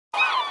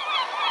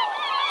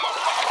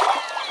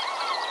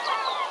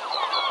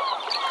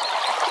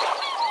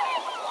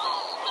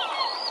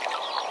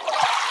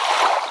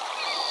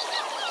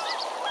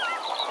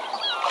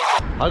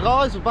Hi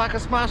guys, we're back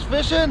at Smash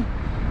Fishing.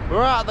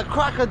 We're out at the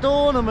crack of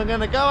dawn and we're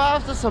going to go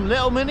after some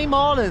little mini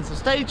marlins. So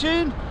stay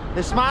tuned.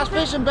 It's Smash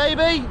Fishing,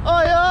 baby.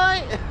 Oi,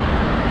 oi!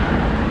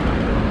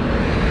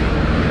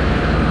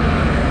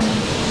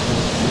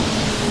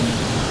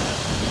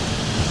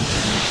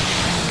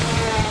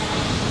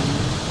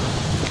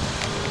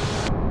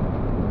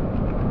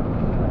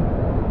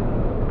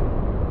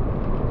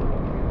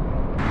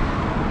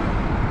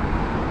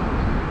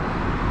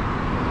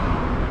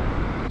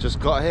 Just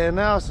got here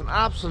now. It's an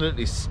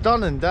absolutely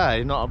stunning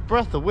day, not a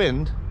breath of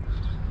wind.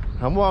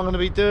 And what I'm going to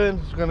be doing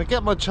is I'm going to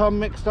get my chum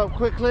mixed up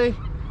quickly,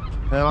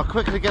 and I'll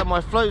quickly get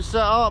my float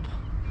set up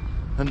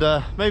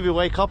and maybe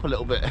wake up a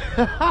little bit.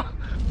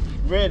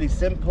 Really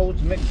simple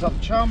to mix up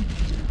chum.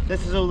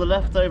 This is all the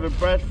leftover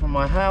bread from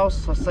my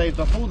house. I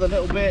saved up all the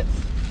little bits.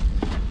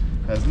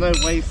 There's no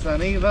waste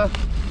then either.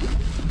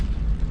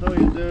 So all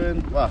you're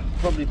doing, well,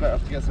 probably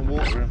better to get some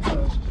water in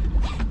first.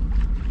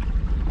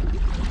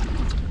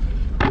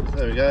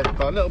 There we go,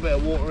 got a little bit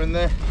of water in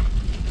there.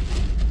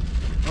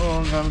 All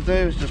I'm going to do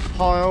is just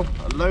pile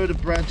a load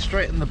of bread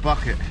straight in the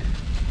bucket.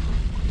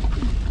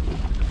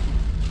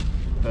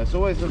 So it's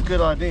always a good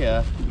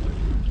idea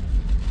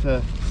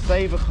to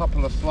save a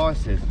couple of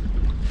slices,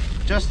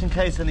 just in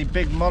case any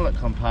big mullet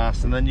come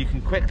past, and then you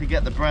can quickly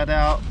get the bread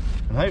out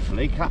and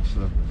hopefully catch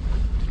them.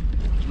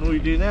 And all you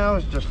do now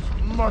is just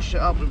mush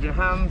it up with your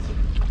hands.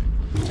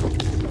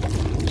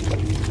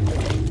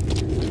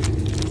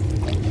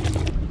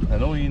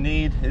 And all you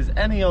need is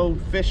any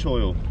old fish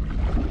oil.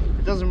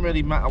 It doesn't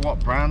really matter what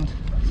brand,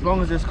 as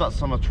long as it's got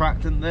some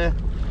attractant there.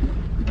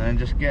 And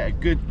just get a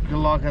good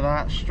glug of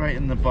that straight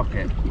in the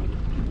bucket.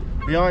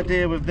 The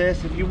idea with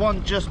this, if you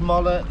want just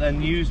mullet,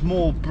 then use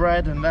more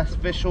bread and less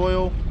fish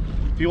oil.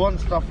 If you want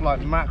stuff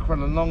like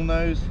mackerel and long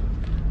nose,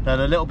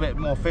 then a little bit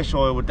more fish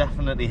oil would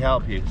definitely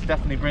help you. It's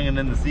definitely bringing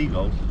in the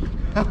seagulls.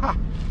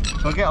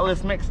 So I'll get all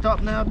this mixed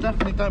up now.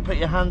 Definitely don't put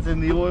your hands in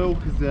the oil,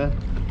 because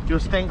you'll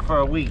stink for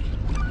a week.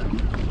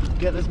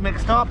 Get this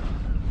mixed up.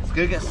 Let's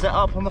go get set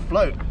up on the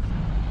float.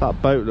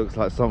 That boat looks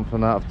like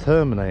something out of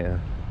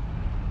Terminator.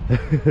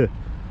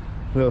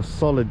 Little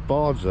solid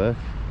barge there.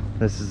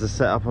 This is the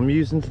setup I'm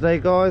using today,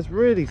 guys.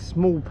 Really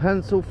small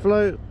pencil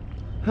float,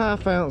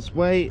 1/2 ounce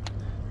weight,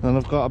 and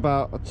I've got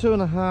about a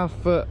 2.5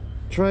 foot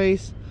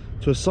trace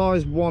to a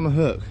size 1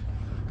 hook.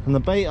 And the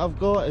bait I've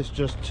got is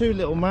just 2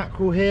 little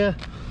mackerel here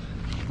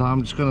that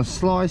I'm just going to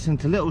slice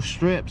into little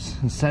strips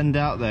and send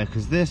out there,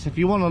 because this, if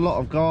you want a lot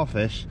of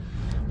garfish,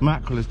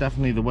 mackerel is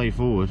definitely the way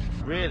forward.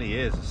 It really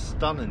is a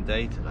stunning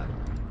day today.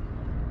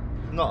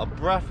 Not a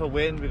breath of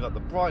wind, we've got the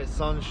bright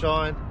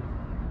sunshine.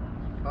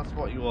 That's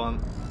what you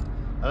want.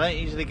 I don't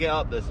usually get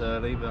up this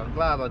early, but I'm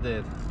glad I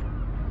did.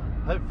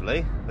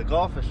 Hopefully the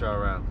garfish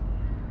are around.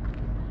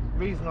 The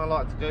reason I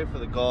like to go for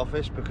the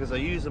garfish, because I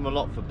use them a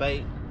lot for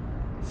bait.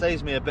 It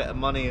saves me a bit of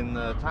money in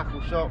the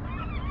tackle shop.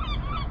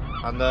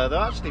 And they're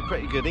actually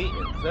pretty good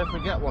eating. So if we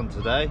get one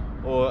today,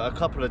 or a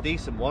couple of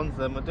decent ones,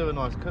 then we'll do a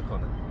nice cook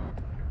on it.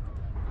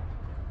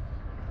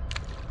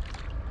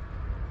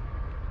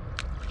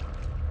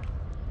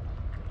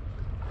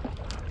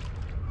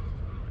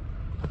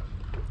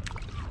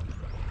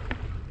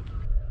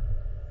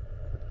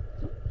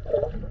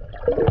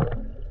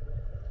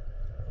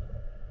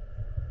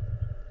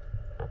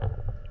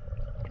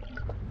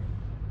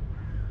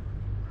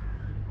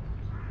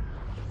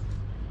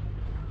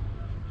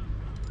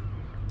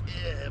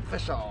 Yeah,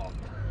 fish on.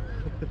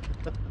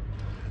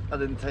 That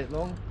didn't take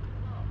long.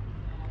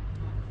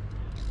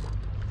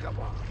 Come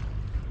on.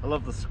 I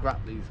love the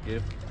scrap these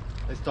give.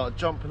 They start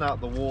jumping out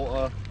the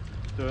water,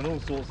 doing all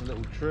sorts of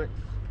little tricks.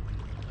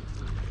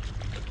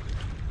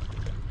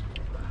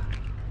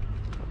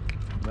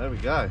 There we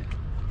go.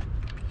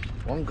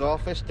 One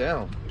garfish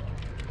down.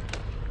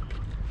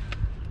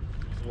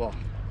 Well,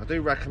 I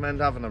do recommend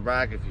having a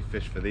rag if you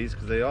fish for these,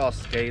 because they are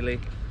scaly.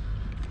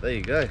 There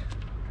you go.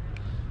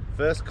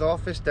 First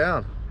garfish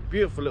down.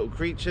 Beautiful little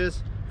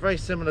creatures, very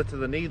similar to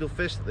the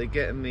needlefish that they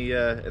get in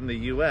the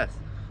US.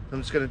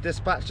 I'm just going to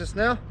dispatch this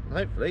now, and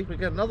hopefully we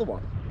get another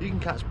one. You can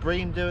catch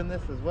bream doing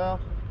this as well.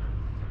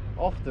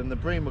 Often the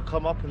bream will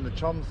come up in the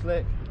chum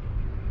slick,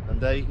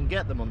 and you can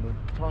get them on the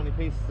tiny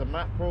pieces of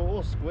mackerel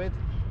or squid.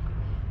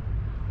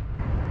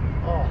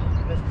 Oh,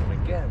 missed them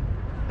again.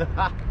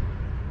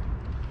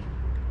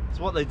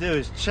 So what they do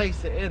is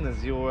chase it in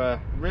as you're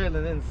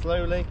reeling in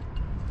slowly.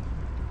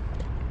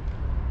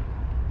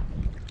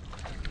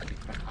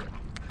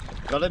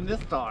 Got him this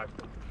time.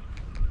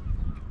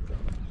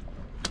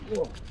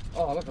 Whoa.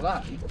 Oh, look at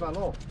that, he fell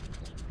off.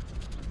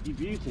 You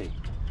beauty.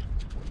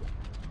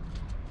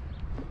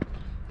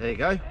 There you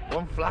go,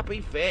 one flappy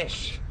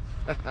fish.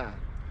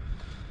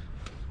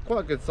 Quite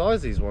a good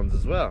size, these ones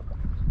as well.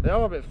 They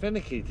are a bit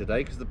finicky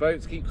today because the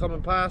boats keep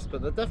coming past,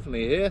 but they're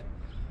definitely here.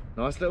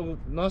 Nice little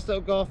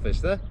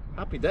garfish there.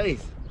 Happy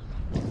days.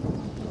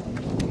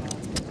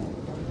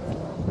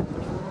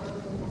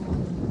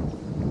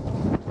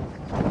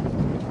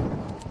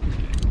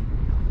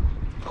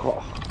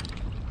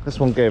 This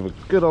one gave a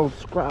good old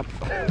scrap.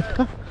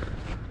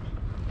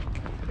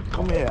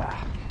 Come here.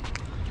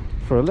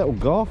 For a little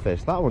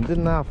garfish, that one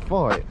didn't have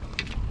fight.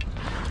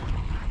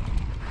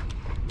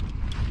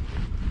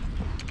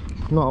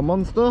 Not a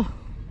monster,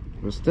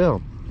 but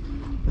still,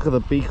 look at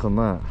the beak on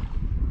that.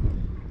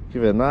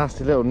 Give it a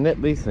nasty little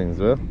nip, these things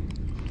will.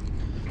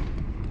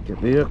 Get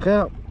the hook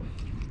out.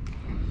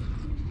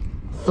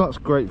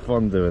 Such great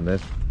fun doing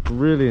this,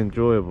 really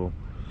enjoyable.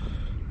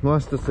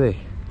 Nice to see.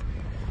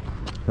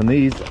 And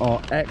these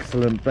are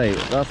excellent bait,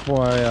 that's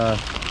why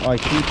I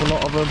keep a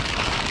lot of them.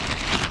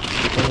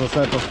 As I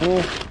said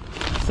before,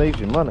 saves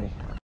you money.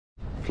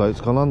 Float's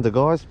gone under,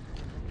 guys.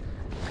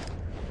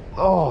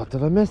 Oh,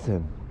 did I miss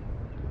him?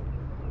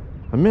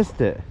 I missed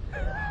it.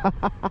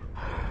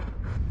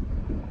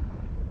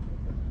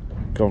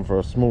 Gone for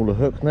a smaller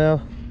hook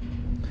now.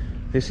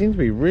 They seem to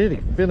be really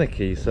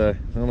finicky, so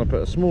I'm going to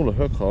put a smaller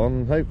hook on,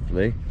 and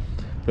hopefully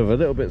with a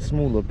little bit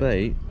smaller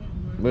bait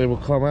they will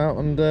come out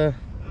and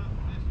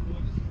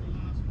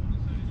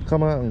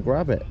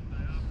grab it.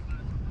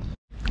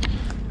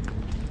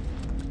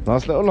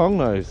 Nice little long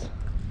nose.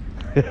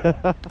 You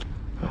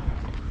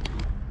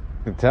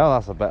can tell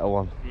that's a better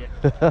one. Yeah.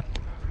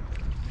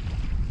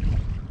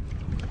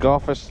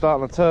 Garfish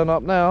starting to turn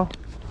up now.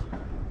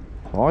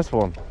 Nice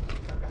one.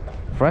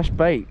 Fresh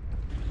bait.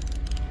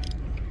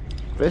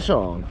 Fish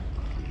on.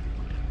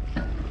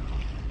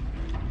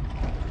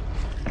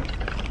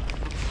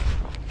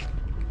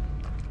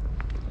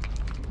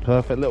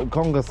 Perfect little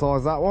conger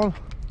size, that one.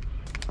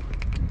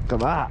 Look at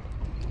that.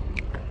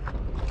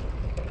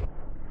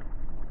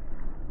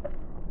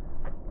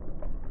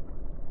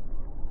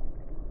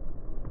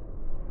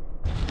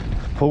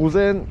 Pulls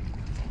in.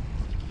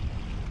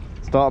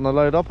 Starting to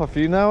load up a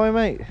few now, eh,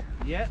 mate?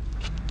 Yeah,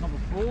 number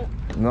 4.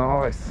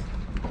 Nice.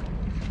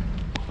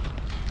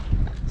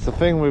 It's the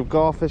thing with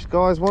garfish,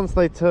 guys, once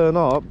they turn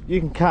up you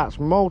can catch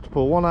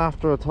multiple one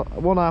after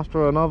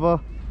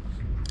another,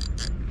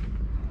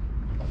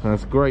 and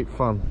it's great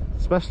fun,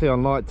 especially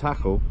on light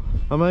tackle.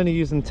 I'm only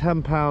using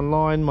 10-pound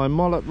line, my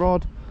mullet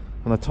rod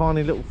and a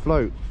tiny little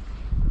float.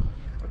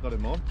 I got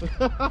him on.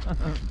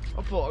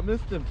 I thought I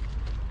missed him.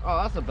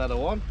 Oh, that's a better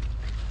one.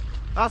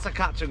 That's a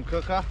catch and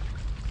cooker.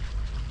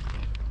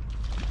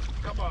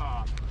 Come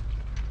on.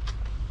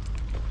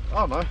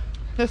 Oh no,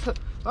 that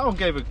one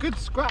gave a good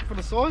scrap for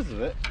the size of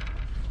it.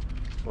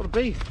 What a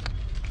beast.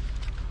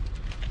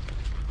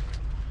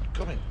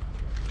 Come in,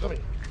 come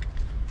in.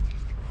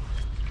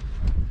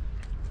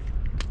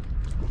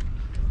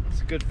 It's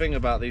a good thing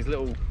about these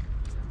little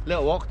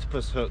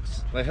octopus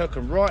hooks. They hook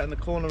them right in the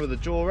corner of the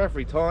jaw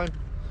every time.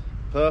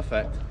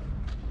 Perfect.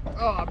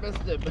 Oh, I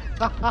missed him.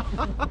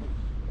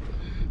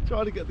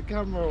 Trying to get the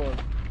camera on.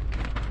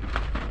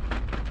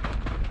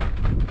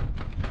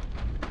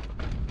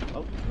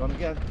 Oh, gone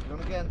again,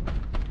 gone again.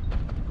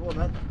 Go on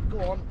then, go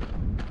on.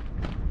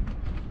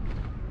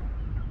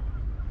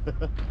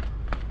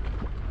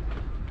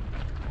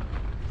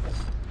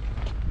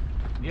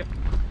 Yep.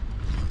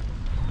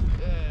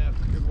 Yeah,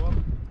 that's a good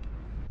one.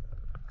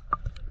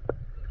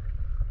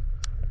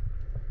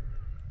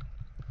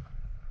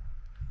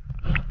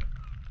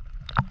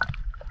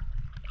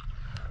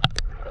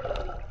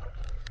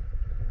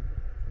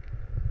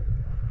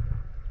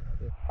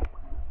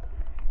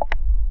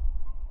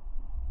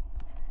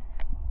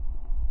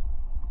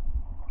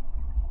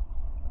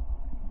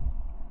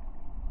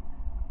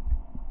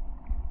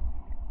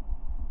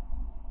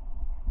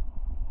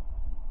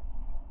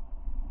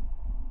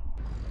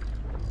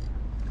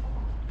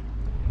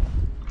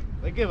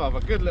 They give up a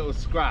good little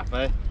scrap,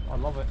 eh? I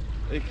love it.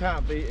 You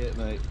can't beat it,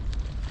 mate.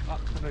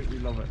 Absolutely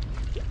love it.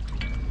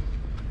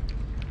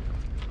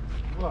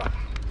 Wow.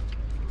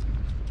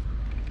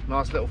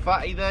 Nice little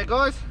fatty there,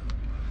 guys.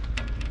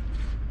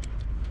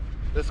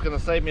 This is going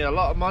to save me a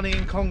lot of money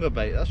in conger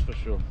bait, that's for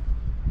sure.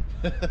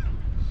 And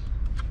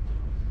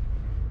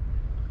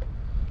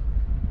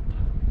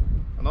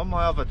on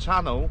my other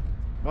channel's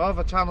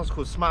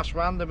called Smash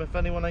Random, if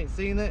anyone ain't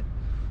seen it.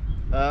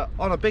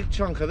 On a big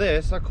chunk of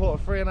this, I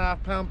caught a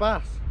 3.5-pound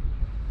bass.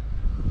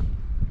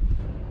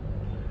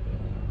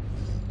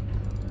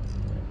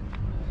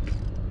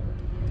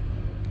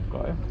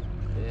 Got him?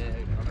 Yeah,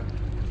 got him.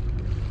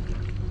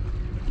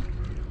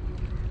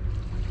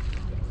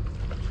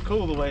 It's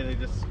cool the way they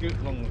just scoot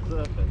along the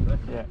surface,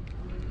 eh?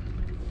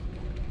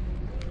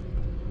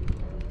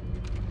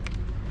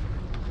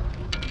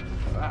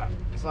 Yeah.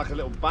 It's like a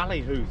little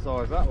ballyhoo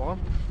size, that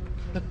one.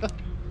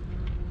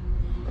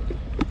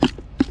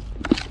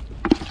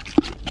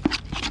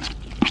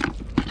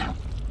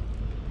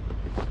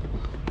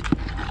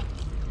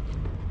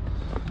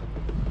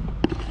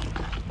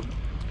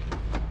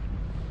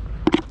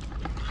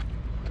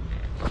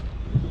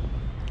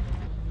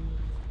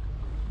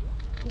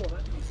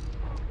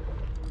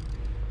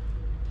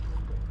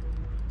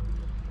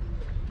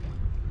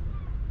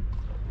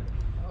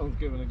 I was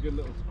giving a good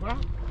little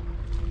scrap.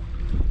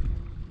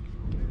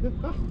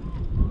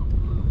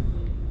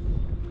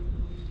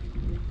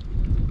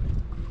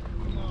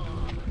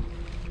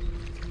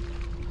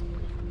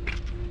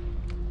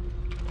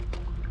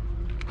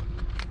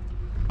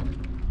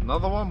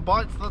 Another one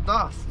bites the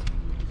dust.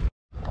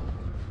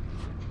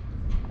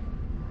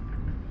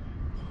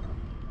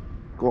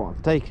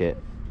 Take it.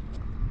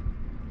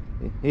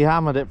 He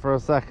hammered it for a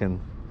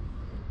second.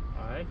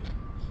 Aye.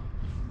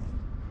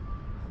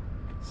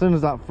 As soon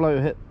as that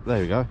float hit, there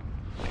we go.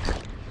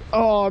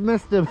 Oh, I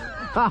missed him.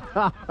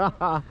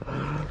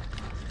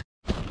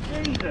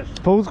 Jesus.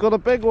 Paul's got a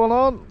big one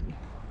on.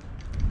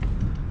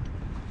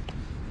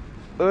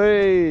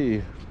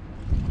 Hey,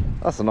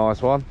 that's a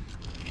nice one.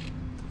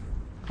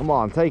 Come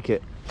on, take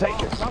it.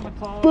 Take it.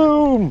 Sabotage.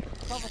 Boom.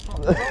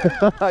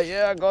 Sabotage.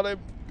 Yeah, I got him.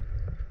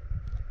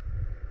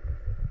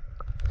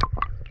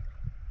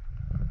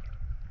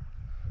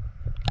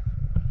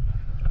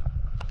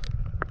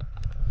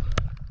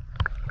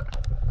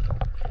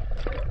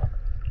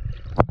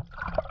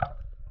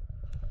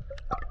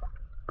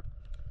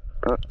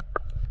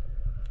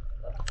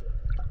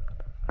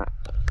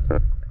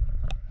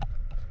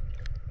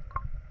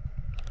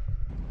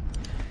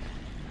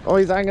 Oh,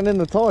 he's hanging in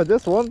the tide,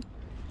 this one.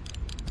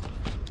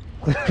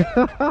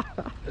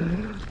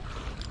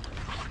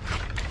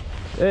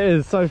 It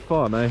is so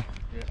fun, eh?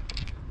 Yeah.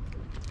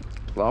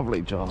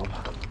 Lovely job.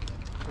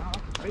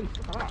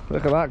 Oh,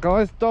 Look at that,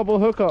 guys. Double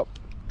hookup.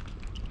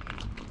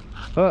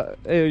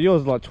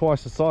 Yours is like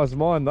twice the size of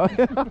mine, though.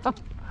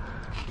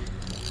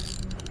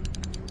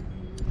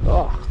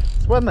 Oh,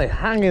 it's when they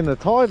hang in the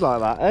tide like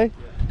that, eh?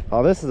 Yeah.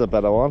 Oh, this is a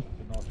better one.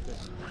 nice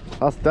fish.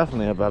 That's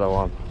definitely a better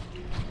one.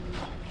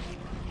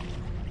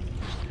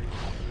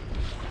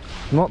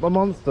 Not the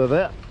monster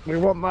there. We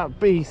want that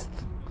beast.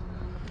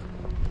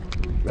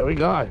 There we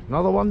go.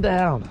 Another one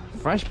down.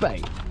 Fresh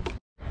bait.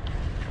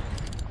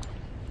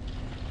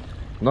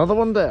 Another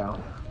one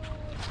down.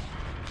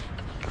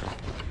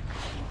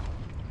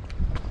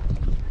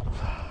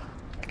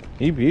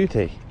 You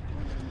beauty.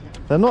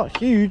 They're not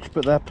huge,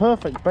 but they're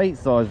perfect bait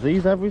size.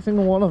 These, every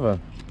single one of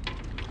them.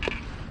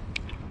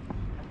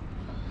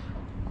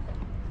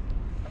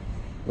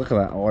 Look at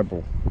that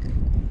eyeball.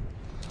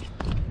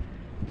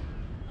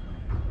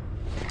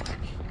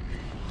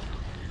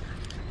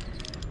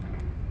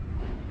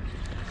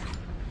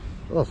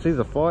 Oh, she's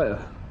a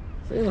fighter.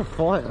 She's a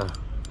fighter.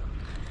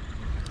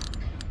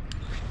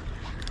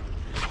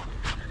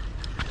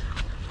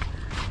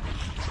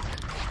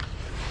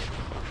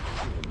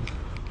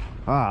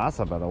 Ah, that's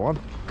a better one.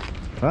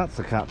 That's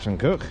a catch and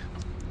cook.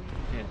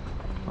 Yeah.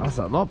 That's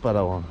a lot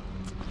better one.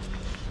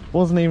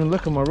 Wasn't even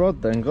looking at my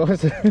rod then,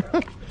 guys.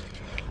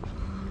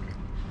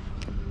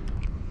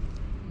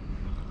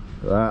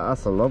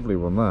 That's a lovely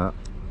one, that.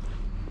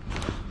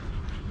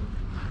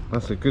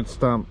 That's a good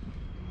stamp.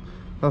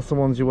 That's the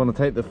ones you want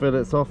to take the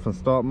fillets off and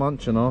start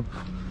munching on.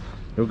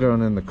 You're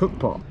going in the cook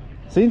pot.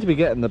 Seem to be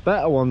getting the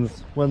better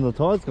ones when the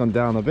tide's gone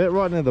down a bit,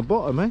 right near the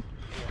bottom, eh?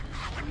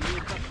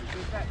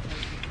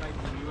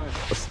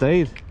 I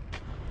stayed.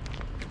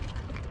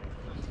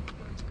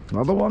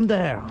 Another one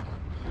down.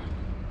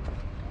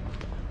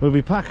 We'll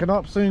be packing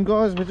up soon,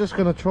 guys. We're just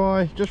going to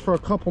try just for a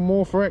couple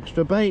more for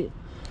extra bait,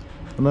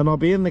 and then I'll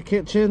be in the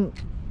kitchen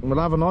and we'll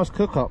have a nice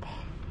cook up.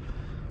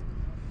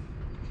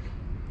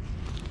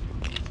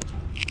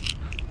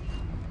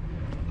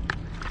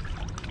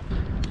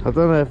 I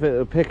don't know if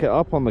it'll pick it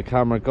up on the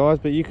camera, guys,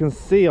 but you can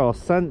see our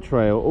scent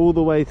trail all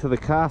the way to the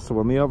castle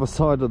on the other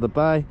side of the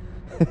bay.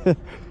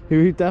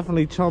 We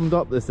definitely chummed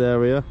up this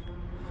area.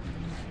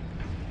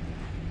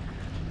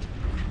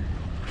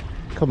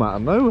 Come out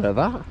of nowhere,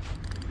 that.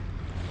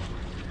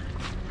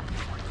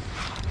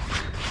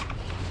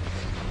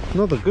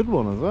 Another good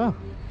one as well.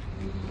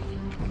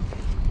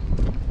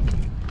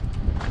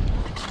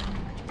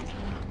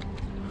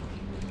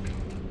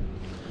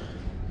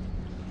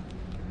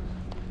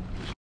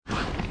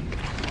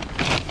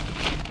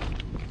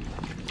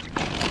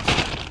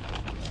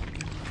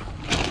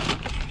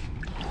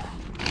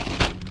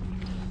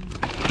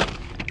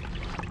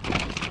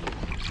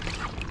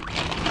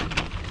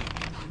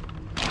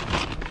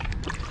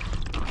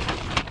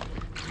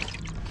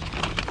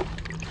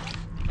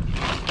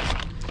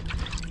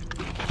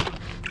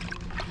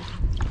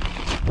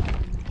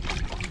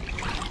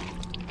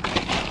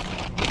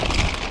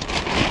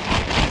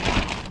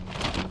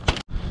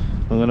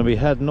 I'm going to be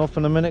heading off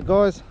in a minute,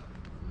 guys.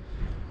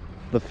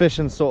 The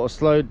fishing sort of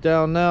slowed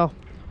down now.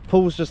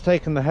 Paul's just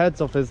taken the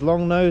heads off his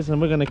long nose, and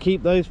we're going to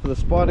keep those for the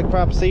spider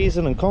crab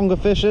season and conger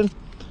fishing.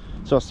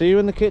 So I'll see you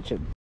in the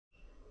kitchen.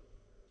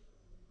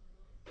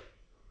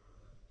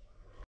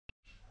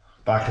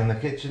 Back in the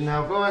kitchen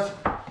now, guys.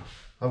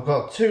 I've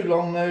got two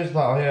long nose that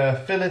I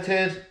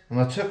filleted, and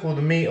I took all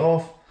the meat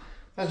off.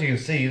 As you can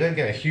see, you don't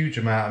get a huge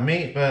amount of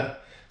meat,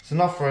 but it's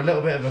enough for a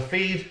little bit of a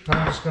feed.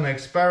 I'm just going to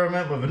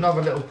experiment with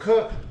another little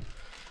cook.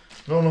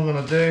 And all I'm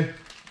going to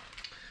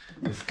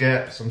do is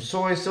get some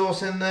soy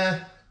sauce in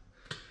there,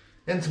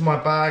 into my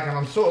bag, and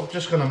I'm sort of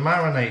just going to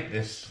marinate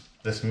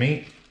this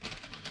meat.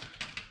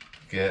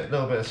 Get a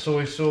little bit of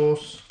soy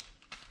sauce.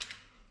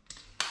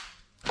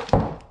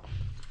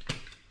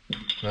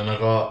 Then I've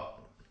got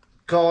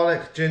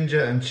garlic,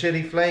 ginger and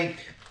chili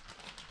flake.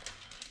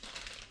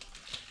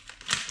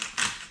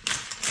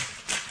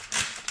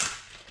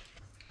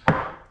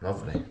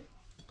 Lovely.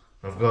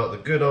 I've got the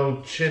good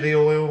old chili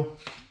oil.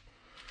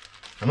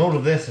 And all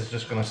of this is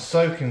just going to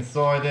soak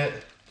inside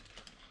it.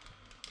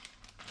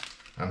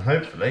 and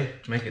hopefully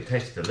make it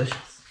taste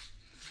delicious.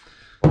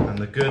 And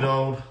the good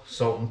old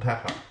salt and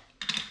pepper.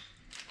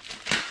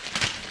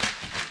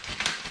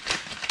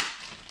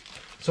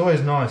 It's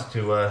always nice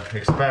to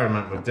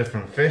experiment with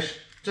different fish,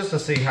 just to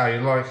see how you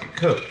like it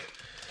cooked.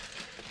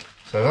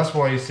 So that's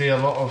why you see a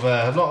lot of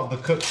the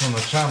cooks on the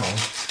channel.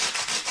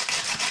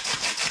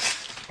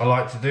 I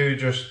like to do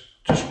just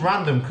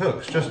random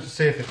cooks, just to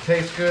see if it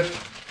tastes good.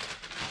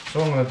 So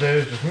what I'm going to do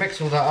is just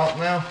mix all that up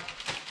now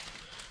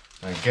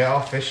and get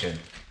our fish in.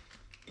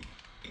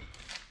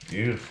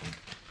 Beautiful.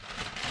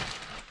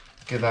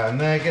 Get that in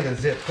there, get it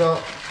zipped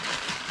up,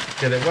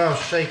 get it well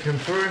shaken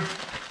through.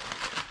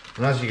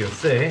 And as you can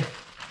see,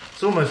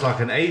 it's almost like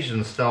an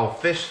Asian style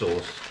fish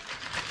sauce.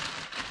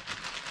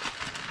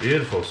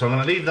 Beautiful. So I'm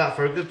going to leave that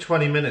for a good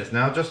 20 minutes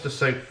now, just to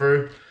soak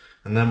through,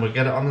 and then we'll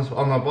get it on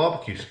our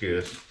barbecue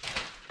skewers.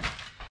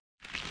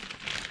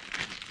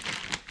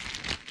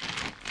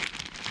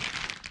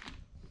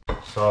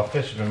 So our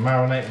fish have been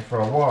marinating for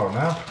a while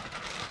now.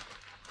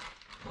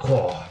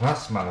 Oh,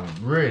 that's smelling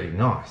really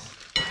nice.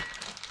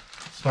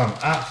 Smelling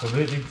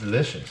absolutely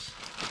delicious.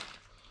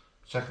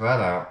 Check that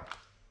out.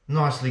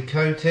 Nicely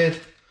coated.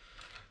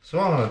 So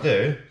what I'm going to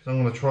do is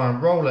I'm going to try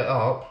and roll it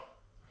up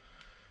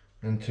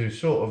into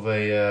sort of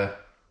a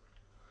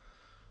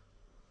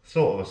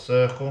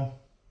circle,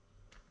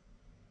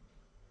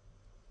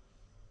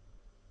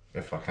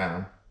 if I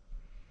can.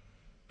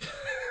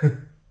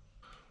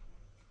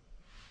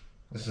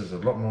 This is a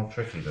lot more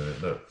tricky than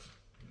it looks.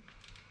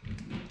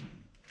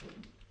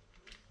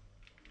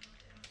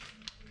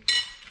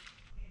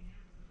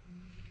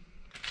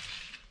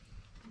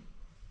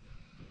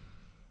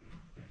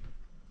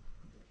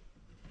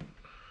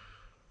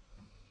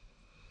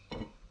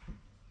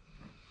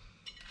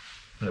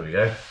 There we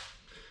go.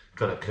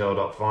 Got it curled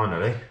up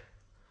finally.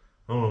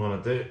 All I'm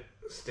going to do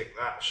is stick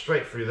that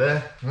straight through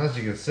there. And as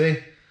you can see,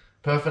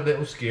 perfect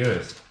little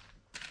skewers.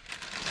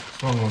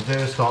 So what I'm going to do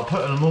is start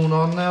putting them all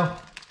on now.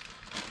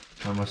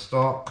 And we'll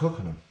start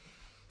cooking them.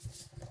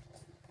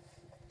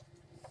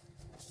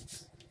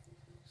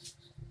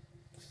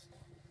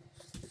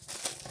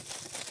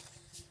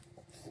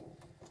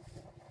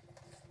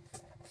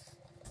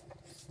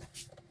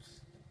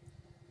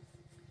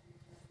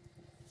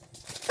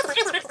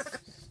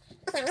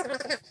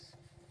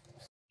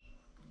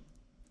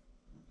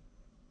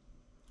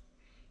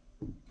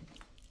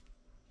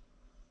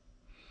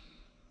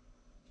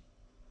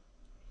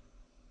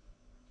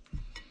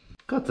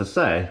 Got to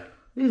say,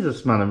 these are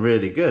smelling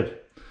really good.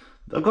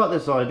 I got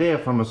this idea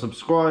from a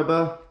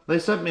subscriber. They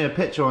sent me a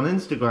picture on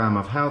Instagram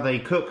of how they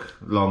cook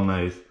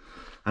longnose.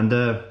 And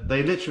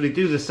they literally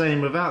do the same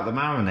without the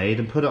marinade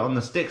and put it on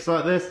the sticks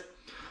like this.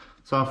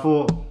 So I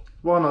thought,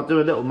 why not do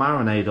a little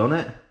marinade on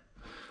it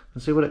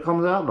and see what it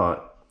comes out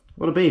like.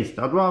 What a beast.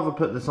 I'd rather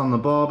put this on the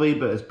barbie,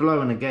 but it's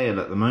blowing a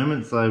gale at the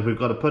moment, so we've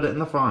got to put it in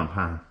the frying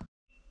pan.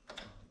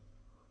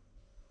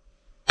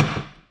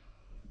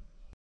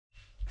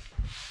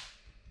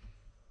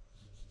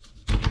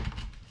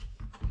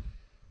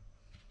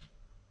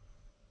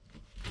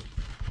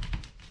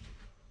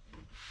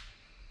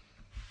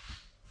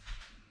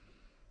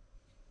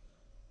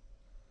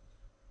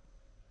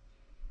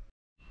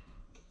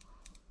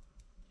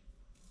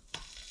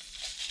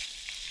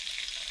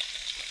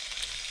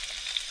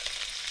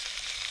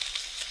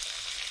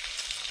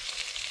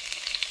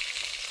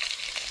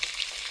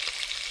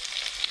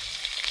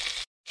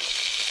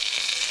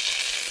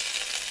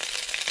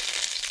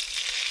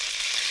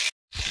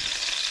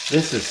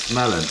 This is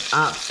smelling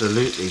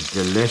absolutely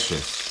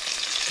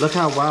delicious. Look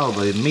how well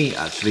the meat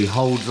actually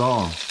holds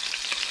on.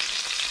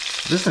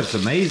 This looks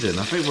amazing.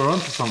 I think we're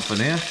onto something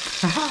here.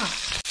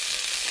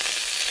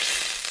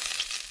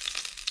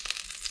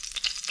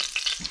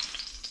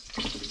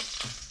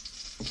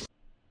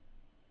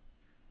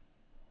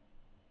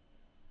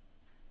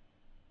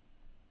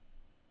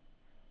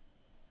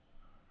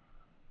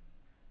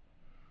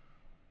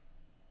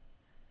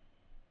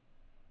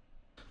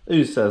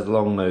 Who says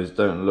longnose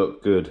don't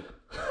look good?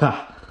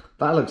 Ha!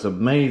 That looks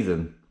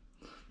amazing.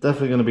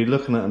 Definitely going to be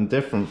looking at them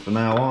different from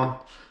now on.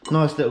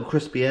 Nice little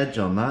crispy edge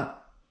on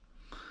that.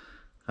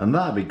 And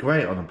that'd be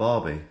great on a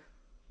barbie.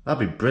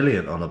 That'd be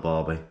brilliant on a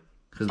barbie.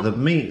 Because the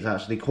meat's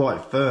actually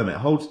quite firm. It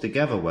holds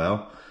together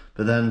well.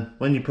 But then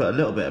when you put a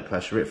little bit of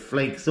pressure, it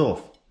flakes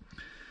off.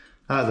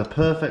 That is a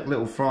perfect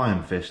little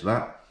frying fish,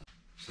 that.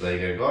 So there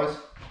you go, guys.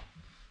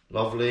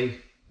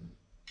 Lovely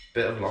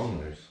bit of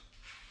longnose.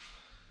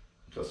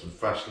 Got some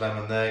fresh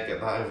lemon there,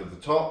 get that over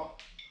the top.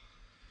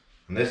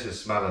 And this is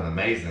smelling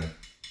amazing.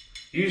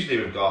 Usually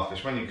with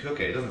garfish, when you cook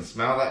it, it doesn't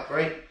smell that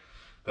great.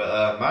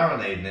 But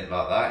marinating it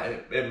like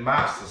that, it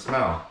masks the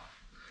smell.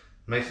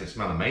 Makes it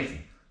smell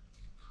amazing.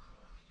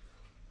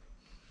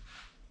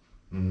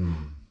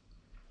 Mmm.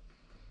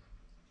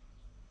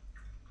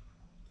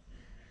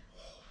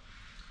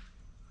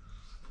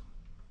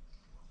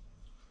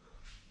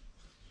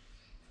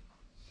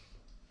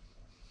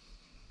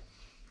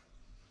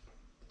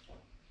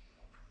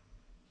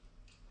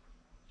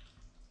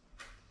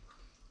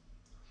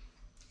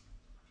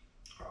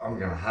 I'm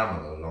going to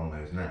hammer the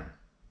longnose now.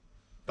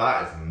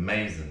 That is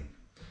amazing.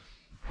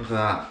 Look at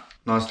that.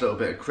 Nice little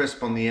bit of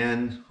crisp on the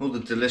end. All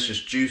the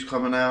delicious juice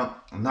coming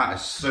out. And that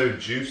is so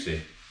juicy.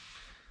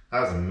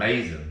 That is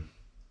amazing.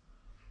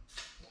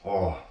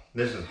 Oh,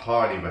 this is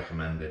highly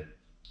recommended.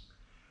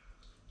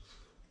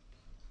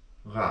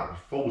 Look at that, it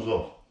falls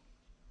off.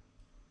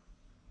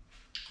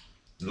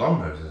 Long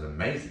nose is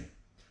amazing.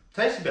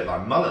 Tastes a bit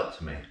like mullet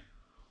to me.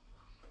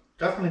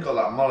 Definitely got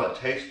that mullet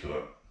taste to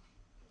it.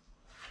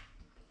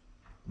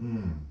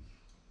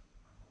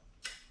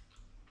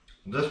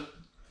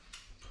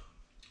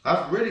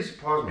 That really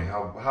surprised me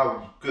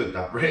how good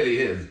that really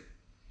is.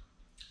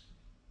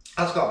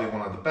 That's got to be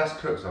one of the best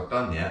cooks I've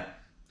done yet.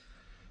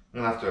 I'm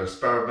going to have to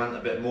experiment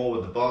a bit more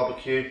with the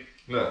barbecue.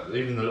 Look,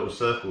 even the little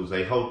circles,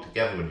 they hold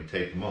together when you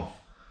take them off.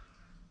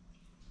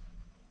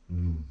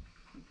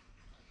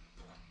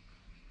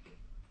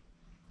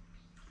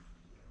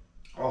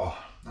 Oh,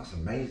 that's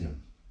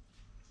amazing.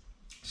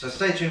 So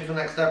stay tuned for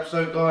the next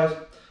episode, guys.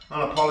 I'm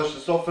going to polish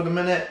this off in a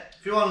minute.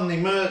 If you want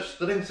any merch,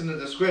 the link's in the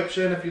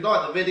description. If you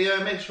like the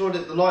video, make sure to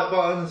hit the like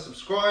button and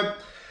subscribe.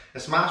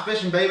 It's Smash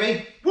Fishing,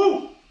 baby.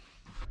 Woo!